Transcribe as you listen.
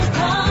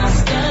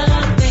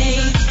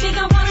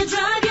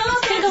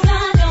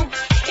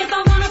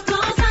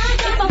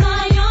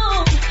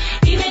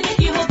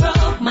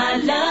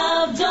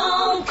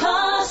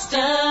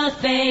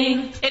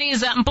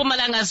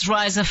us,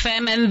 Rise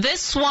FM, and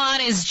this one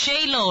is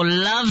J-Lo,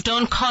 Love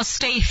Don't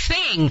Cost a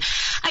Thing.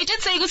 I did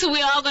say we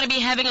are going to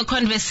be having a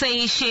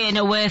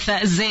conversation with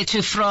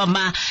Zethu from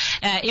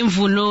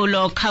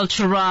Imvunulo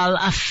Cultural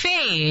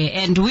Affair,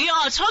 and we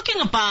are talking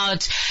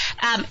about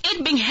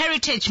it being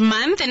Heritage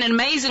Month, an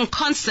amazing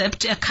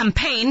concept, a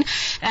campaign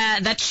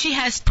that she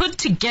has put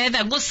together.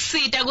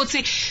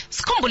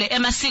 Sikhumbule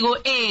emasiko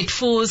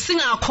ethu,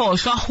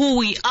 singakhohlwa who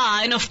we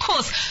are, and of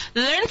course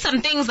learn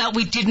some things that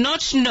we did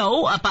not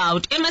know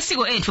about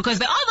emasiko ethu, because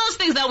there are those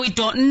things that we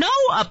don't know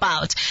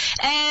about.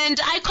 And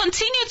I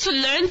continue to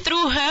learn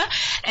through her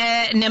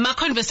nema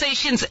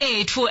conversations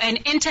ethu and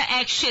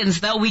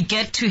interactions that we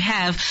get to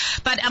have.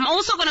 But I'm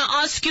also going to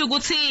ask you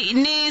ukuthi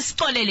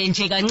nisixolele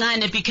nje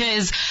kancane,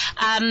 because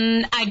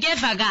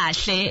akeva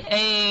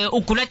kahle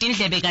ugula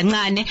indlebe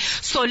kancane,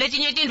 so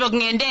letinye into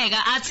kungendeka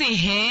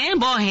athi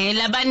bohe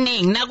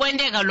labaningi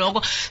nakwendeka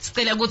lokho,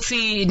 sicela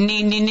ukuthi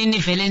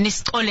nivele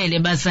nisixolele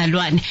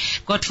bazalwane.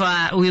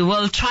 Kodwa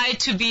I'll try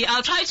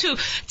to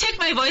take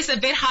my voice a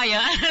bit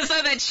higher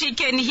so that she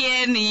can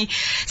hear me.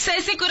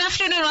 Sesi, good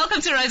afternoon,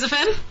 welcome to Rise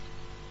FM.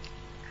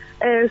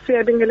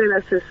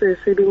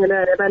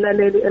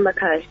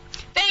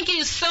 Thank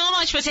you so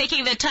much for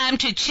taking the time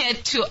to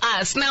chat to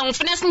us. Now,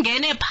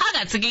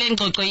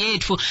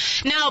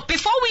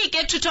 before we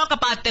get to talk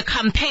about the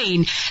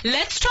campaign,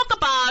 let's talk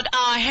about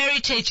our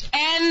heritage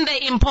and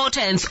the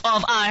importance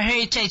of our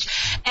heritage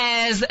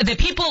as the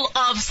people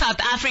of South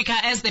Africa,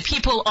 as the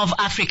people of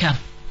Africa.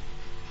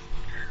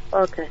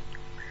 Okay.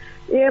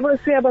 Yebo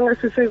siyabonga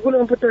sisi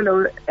kulo mputo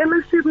lo.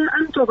 Emasiko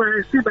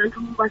antoba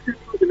sibantu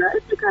basifundela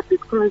Africa,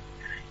 because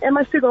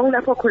emasiko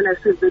ngilapho khona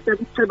sizwe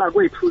ukuceba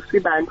kwethu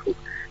sibantu.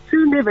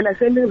 Silive la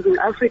seNingizimu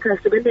Afrika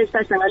sibene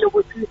isihla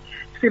ngalokuthi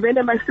sibene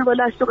amasiko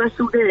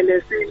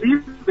lahlukahlukene,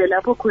 silive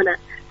lapho khona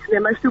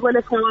sinemasiko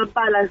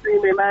lesingawabala,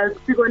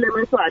 sinemasiko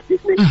leMaswati,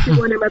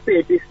 sinemasiko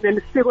leMapedi,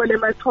 sinemasiko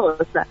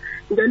leMaxhosa,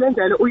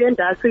 njalo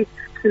uyendasi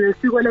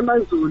sinesiko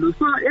lemaZulu.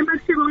 So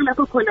emasiko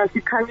lapho khona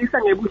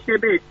sikhangisa ngebuhle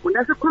bethu.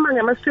 Nasikhuluma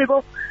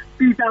ngamasiko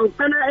sida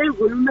uqala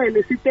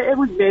evulumeni, sithe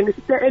ekudleni,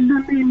 sithe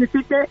elumini,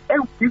 sithe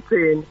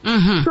ekugcigceni.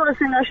 So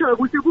singasho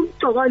ukuthi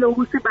kumgcoka lo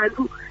ukuthi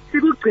bantu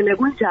sikugcine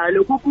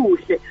kunjalo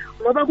kukuhle,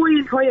 ngoba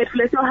kuyinto yethu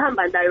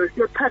lesohamba nayo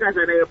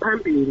siyoqhakaza nayo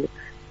phambili.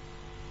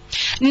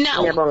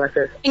 Now,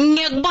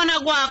 ngiyakubona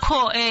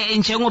kwakho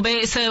njengoba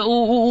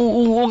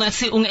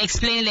ungathi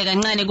ungeexplainele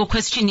kancane ku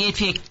question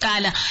yethu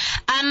yekuqala.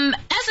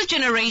 As a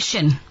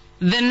generation,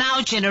 the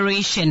now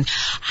generation,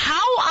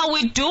 how are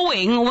we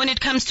doing when it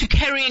comes to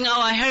carrying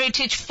our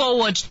heritage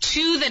forward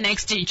to the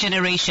next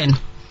generation?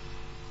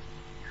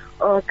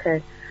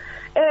 Okay.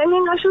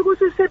 Ngingasho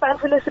ukuthi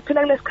sibantu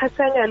lesiphila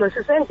kulesikhathanyalo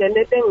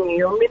sisendleni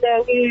engiyo. Mina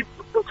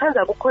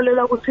ngithanda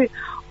ukukholelwa ukuthi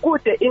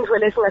kude indvo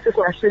lesingathi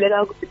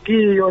singahluleka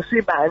kiyo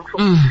sibantu.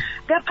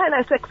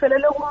 Kepha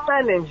sekuselele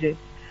okuncane nje.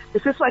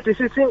 Isiswati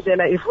sithi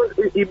indlela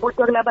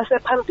ibutwa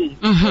kulabasephambili.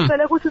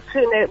 Kusele ukuthi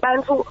thine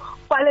bantu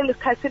kwaleli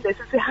sikhathi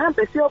lesi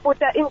sihambe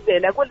siyobuta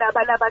indlela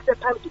kulaba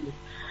labasephambili.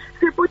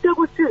 Sibute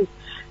ukuthi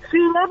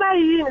singaba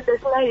yini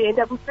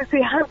lesingayenza ukuthi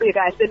sihambe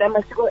kahle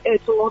lamasiko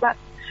ethu, ngoba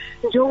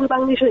njengoba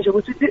ngisho nje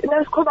ukuthi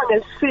nasikhuluma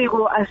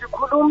ngesiko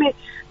asikhulumi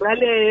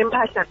ngale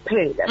mpahla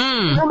kuphela,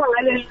 sikhuluma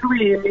ngale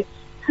lwimi,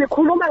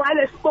 sikhuluma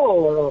ngale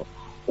sibongo.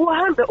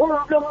 Uhambe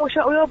umuntu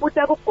omusha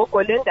uyobuta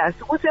kugogo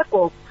lendasi ukuthi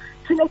egogo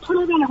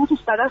sinetholakala ukuthi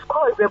sibaka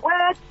sikhonze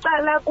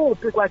kwacala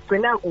kuphi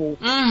kwagcina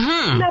kuphi.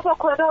 Lapho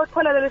khona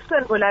uthola leli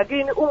senvo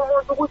lakini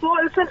umuntu ukuthi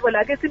olisenvo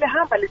lakithi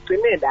lihamba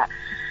ligcine la.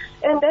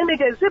 And then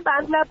ke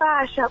sibantu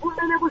labasha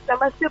kumele ukuthi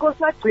amasiko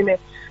siwagcine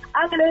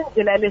angele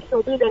ndlela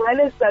lehlobile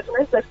ngalesizathu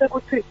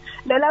sokuthi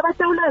laba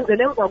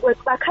batawulandzele emva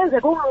kwethu bakhanze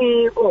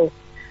kungiko.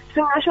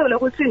 Singasho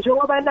lokuthi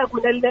njengoba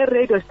nakunale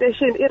radio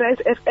station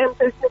iRise FM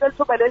sesinika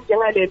lithuba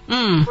lenjengaleli,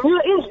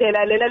 niyo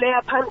indlela lela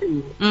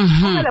leyaphambili.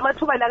 Uma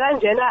lamathuba la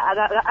kanjena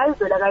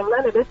ayizela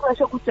kancane bese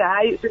ngasho ukuthi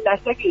hayi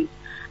silahlekile.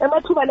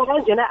 Amathuba la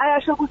kanjena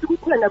ayasho ukuthi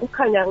kukhona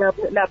kukhanya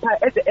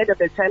lapha at the end of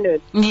the tunnel.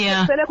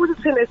 Sele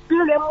ukuthi sine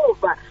sibile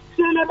emuva,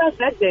 siyele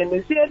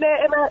emadladeni, siyele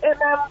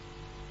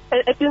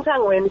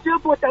etinsangweni,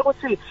 siyobuta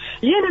ukuthi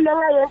yini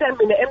lengayenza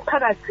mina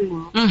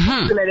emphakathini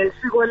kugcina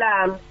lesiko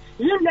lami,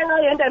 yini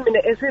lengayenza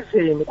mina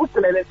esizweni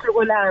kugcina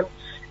lesiko lami.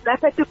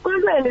 Lapha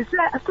esikolweni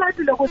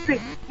sathi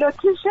lokuthi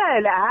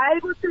lothishela hayi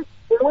ukuthi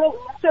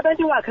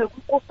umsebenzi wakhe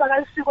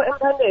kufaka isiko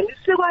emntwaneni,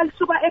 isiko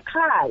alisuka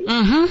ekhaya.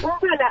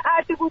 Umntwana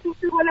athi ukuthi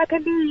isiko lakhe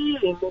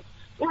liyini,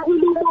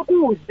 inkulumo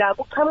kudla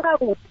kuqhamuka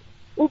kuphi,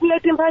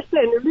 ukuletha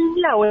empahleni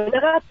linyawo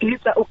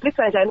nakagidza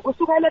ugidza njani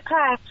kusukela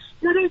ekhaya.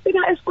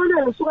 Nakafika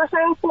esikolweni usuka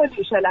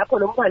sayopolisha lapho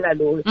lo mntwana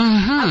loyo.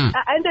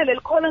 Andele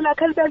likhona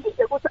lakhe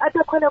libenzise ukuthi athi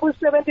khona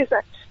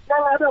kusebenzisa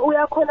nangabe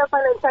uyakhona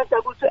fanele mhlawumbe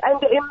ukuthi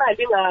ande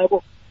imali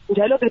ngabo.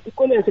 Njalo ke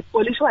isikolweni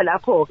sipolishwa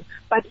lapho ke.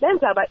 But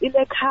lenzaba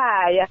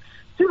ilekhaya.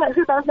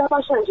 Singabantu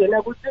labasha njena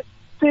ukuthi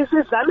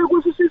sizame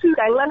ukuthi sisi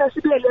kancane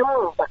sibuyele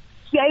emuva.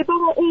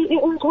 Siyayibonga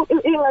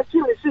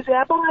ingathini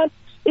siziyabonga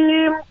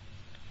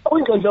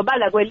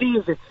kundlondlobala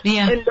kwelizwe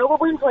lokho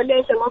kuyinto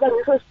lenhle ngoba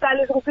ngiso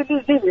siqalisa ukuthi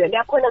ilizwe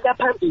liyakhona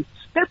kaphambili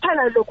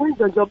kuphela lokhu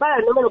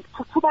indlondlobala noma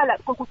lokuthuthubala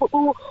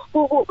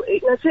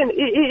ngathini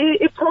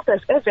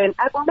i-progress event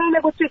akumele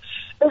ukuthi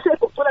bese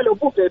kucula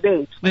lobuve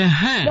bethu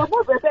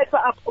lobuve bethu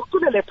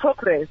akucule le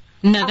progress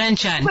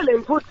nakanjani le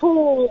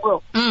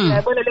ntuthuko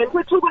yabona le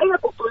ntuthuko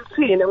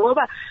ingaguqulithine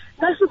ngoba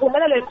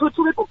nasivumela le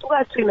ntuthuko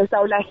iguquka thina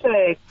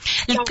sawulahleka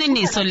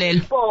iqiniso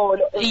lelo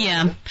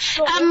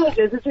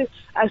nje sithi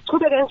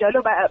asichubeke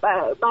njalo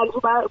bantu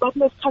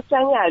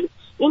bakulesikhathanyalo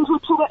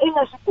intuthuko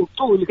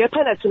engasiguculi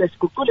kepha thina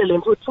sigucule le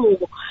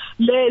ntuthuko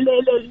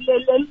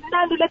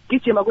nani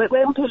legijima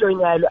kwempilo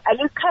nyalo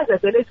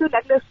alikhazazele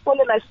sidla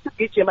kulesikole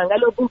nasigijima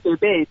ngalobuve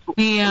bethu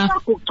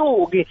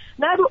ungagucuki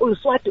nabe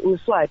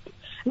uswati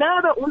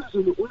nabe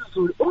uzulu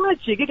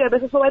ungajiki ke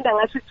bese sokwenda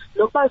ngathi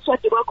lokubala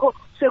swati kwakho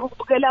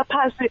sekubukela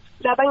phansi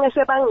labanye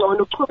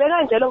sebangcono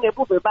uchubeka njalo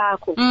ngebuve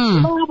bakho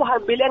uma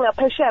uhambile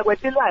ngaphesheya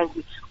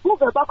kwetilwandle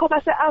buve bakho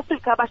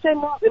base-Afrika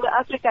baseNingizimu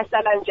Afrika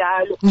hlala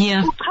njalo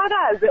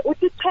uchakaze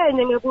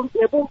utithenye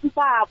ngebuntu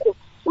bakho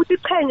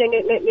utithenye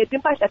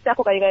ngetimpahla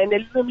zakho kanye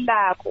nelimi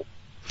lakho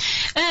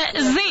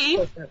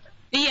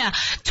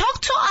talk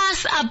to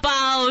us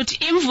about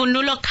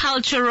Imvunulo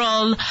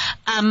Cultural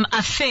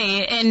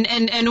Affair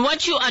and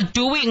what you are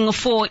doing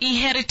for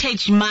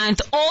eHeritage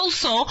Month.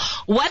 Also,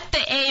 what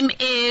the aim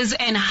is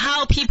and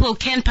how people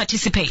can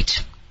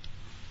participate.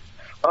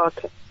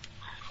 Okay.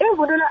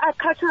 Imvunulo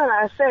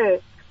Cultural Affair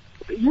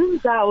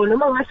yindawo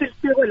noma ngathi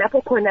lisiko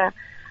lapho khona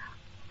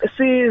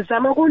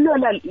sizama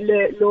kulola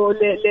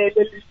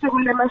lesiko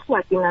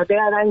lemaswati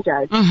ngabeka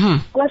kanjani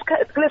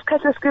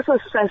kulesikhathi esikiso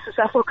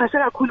sisafocus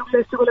kakhulu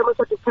kulesiko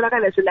lemaswati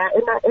kutholakala la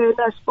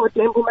eNasport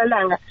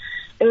eMpumalanga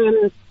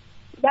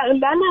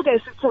lana ke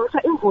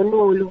sithengisa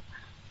imvunulo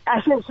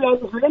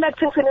asisiyavulela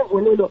kuthengiseni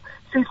imvunulo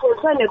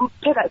sifundisa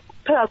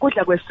nekupheka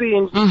kudla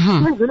kwesintu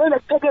imvunulo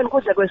ekuphekeni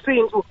kudla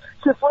kwesintu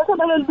sifundisa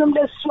balolimi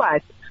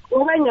lesiswati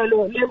okanye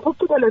le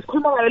mphucuko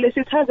lesikhuluma ngayo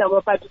lesithanza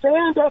ngoba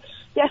seyento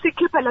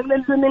yasikhipha la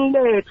kulelimi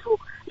lethu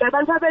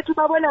labantu bethu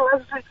babona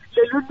ngathi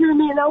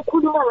lelulimi na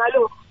ukhuluma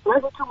ngalo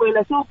ngathi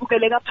wena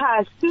siwubukeleka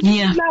phansi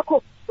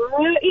lakho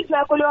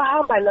izakho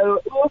lohamba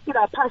nayo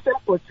uyofika phansi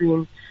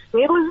emgodini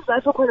ngeke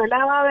uzizathu khona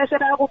la bese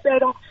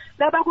bayakubeka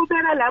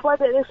labakubeka labo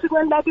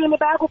esikweni lakini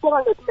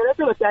bayakubonga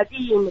ngetimeleto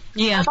lodakini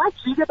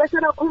abajike bese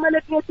bakhuluma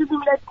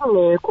letilimi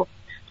letingekho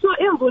so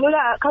imvunulo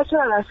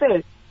cultural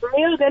affair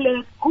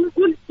ngiyele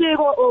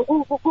kulisiko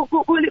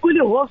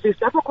kulihhovisi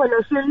lapho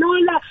khona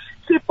silola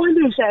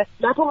sipolisha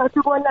lapho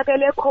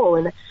ngasikubonakele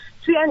khona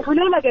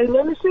siyandlulela ke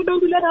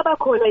nemisebenzi lekaba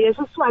khona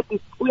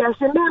yesiswati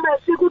uyasimema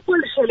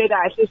sikupolishele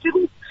kahle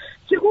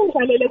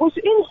sikudlalele ukuthi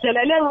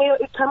indlela lengiyo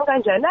ichama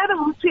kanjani nabe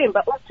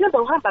umthimba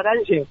uhamba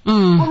kanje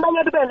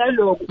kumele kube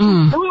naloku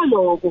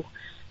naloko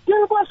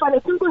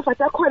tinkofa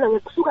takhona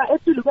ngikusuka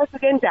ephili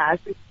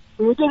kwesikendasi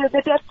ngithe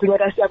lento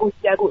yadingeka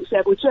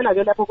siyakutshela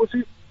ke lapho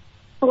ukuthi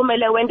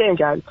kumele wende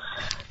njalo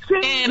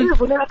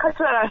imvunulo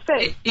cultural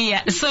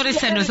affair sorry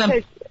Sandoza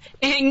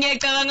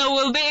ngiyacabanga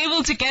we'll be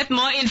able to get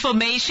more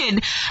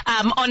information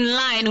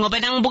online ngoba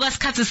nangibuka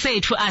isikhathi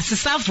sethu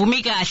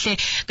asisavumi kahle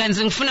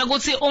kanti ngifuna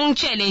ukuthi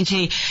ungitshele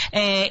nje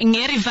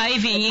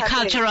nge-reviving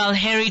i-cultural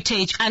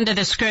heritage under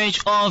the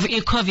scourge of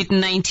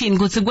i-COVID-19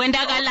 ukuthi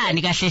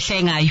kwendakalani kahle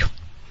hle ngayo.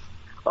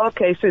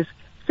 Okay sis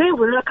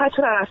imvunulo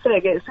cultural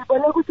affair ke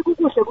sibone ukuthi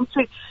kukuhle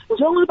ukuthi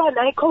njengoba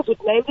la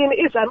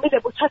i-COVID-19 izamile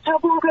buthatha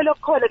konke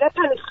lokukhona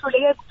kepha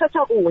sihluleke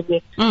kuthatha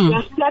kunye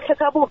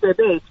yasilahletha buve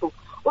bethu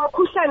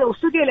umkhuhlane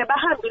usukile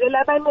bahambile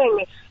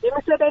labanenge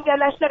imisebenzi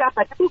yalahleka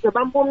but kuze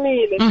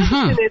bambumile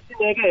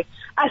sineke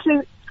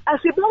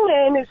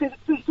asibongeni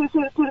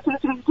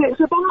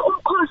sibonga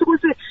umkhosi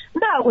ukuthi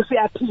naku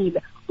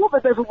siyaphila buve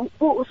bethu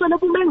usole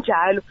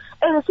bumenjalo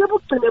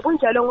sebugcine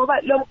bunjalo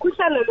ngoba lo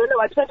mkhuhlane lona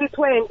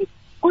wa-2020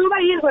 kuba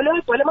yinto leyo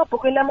ibhola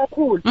emabhukwini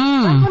amakhulu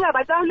bafuna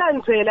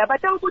batawulandzela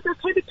batawubuthi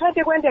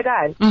 2020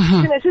 kwendekani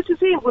sine sithi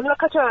siyimvunulo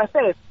cultural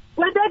affairs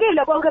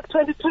kwendekile konke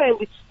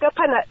ku-2020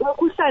 kepha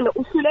umkhuhlane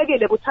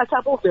uhlulekile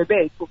kuthatha buve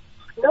bethu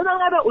noma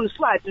ngabe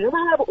uliswati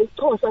noma ngabe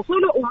uxhosa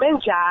solo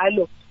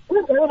umenjalo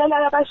kunjalo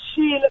nalala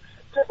abashile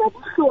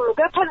sezabuhlungu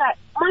kepha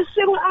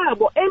masiko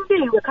abo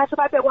empilwe khathi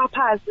babekwa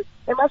phansi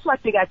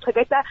emaswati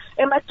kacheketa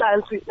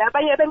emacansi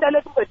labanye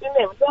bentale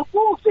kungotiningi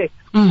lokuve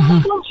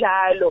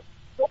kunjalo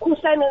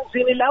ukhuhlane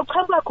nzini la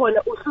uqhamuka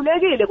khona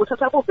uhlulekile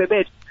kuthatha buve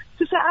bethu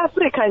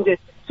sise-Afrika nje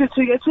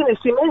sithi-ke thina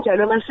sime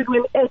njalo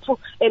emasikweni ethu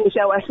and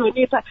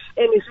siyawahlonipha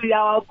and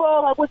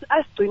siyawabonga ukuthi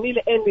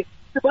asigcinile and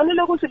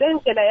sibonile ukuthi le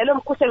ndlela yalo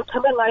mkhuhlane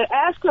uqhamuke ngayo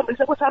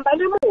ayasikhombise ukuthi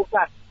hambani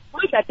emuva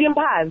uyidlata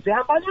imphansi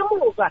hambani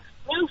emuva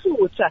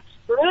ngiyofutha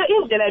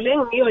indlela le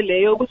ngiyo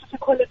leyo ukuthi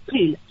sikhona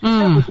ukuphila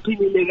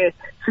siphilile-ke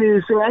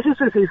singathi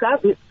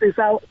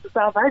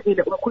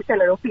sisavazile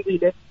umkhuhlane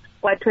lofikile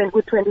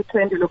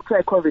ku-2020 lokuthiwa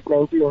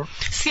i-COVID-19.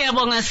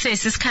 Siyabonga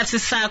sesi isikhathi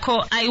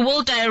sakho. I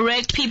will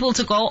direct people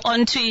to go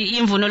on to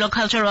Imvunulo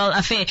Cultural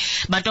Affair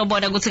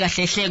batobona ukuthi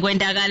kahle hle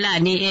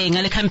kwendakalani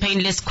ngale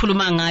campaign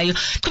lesikhuluma ngayo.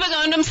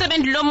 Qhubeka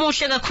nomsebenzi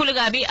lomuhle kakhulu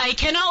kabi. I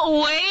cannot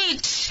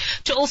wait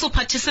to to also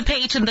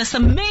participate in this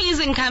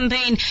amazing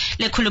campaign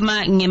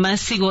lekhuluma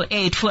ngemasiko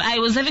ethu. I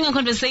was having a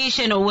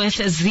conversation with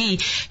Z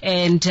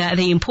and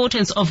the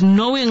importance of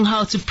knowing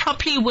how to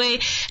properly wear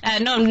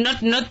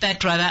not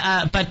that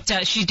rather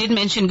but she did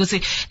mention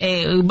ukuthi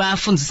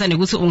bafundisane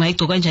ukuthi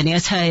ungayigcoka kanjani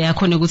attire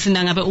yakho nokuthi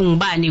nangabe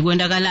ungubani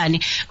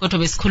kwendakalani, kodwa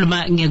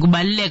besikhuluma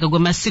ngekubaleka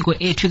kwamasiko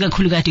ethu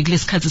ikakhulukade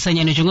kulesikhathi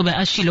sanyana njengoba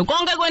ashilo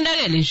konke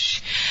kwendakele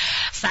nje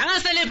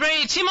sanga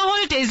celebrate ima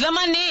holidays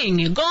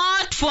lamaningi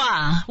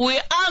kodwa we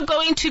are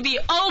going to be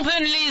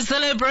openly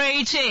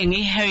celebrating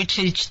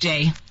Heritage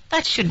Day.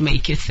 That should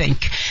make you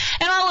think.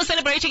 And while we're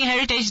celebrating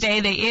Heritage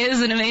Day, there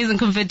is an amazing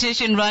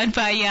competition run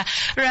by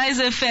Rise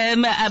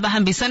FM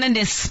abahambisana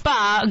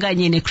neSpa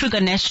kanye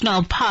neKruger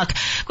National Park.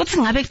 Kuthi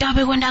ngabe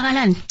kutabe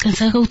kwendakalani?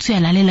 Qiniseka ukuthi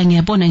uyalalela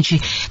ngiyabona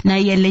nje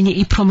naye lenye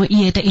ipromo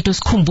iyeta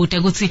itosikhumbuta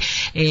ukuthi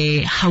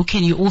how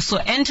can you also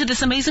enter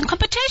this amazing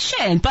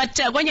competition? But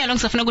kwanyalo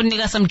ngisafuna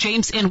ukunika some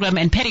James Ingram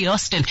and Perry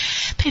Austin.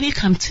 Baby,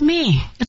 come to me.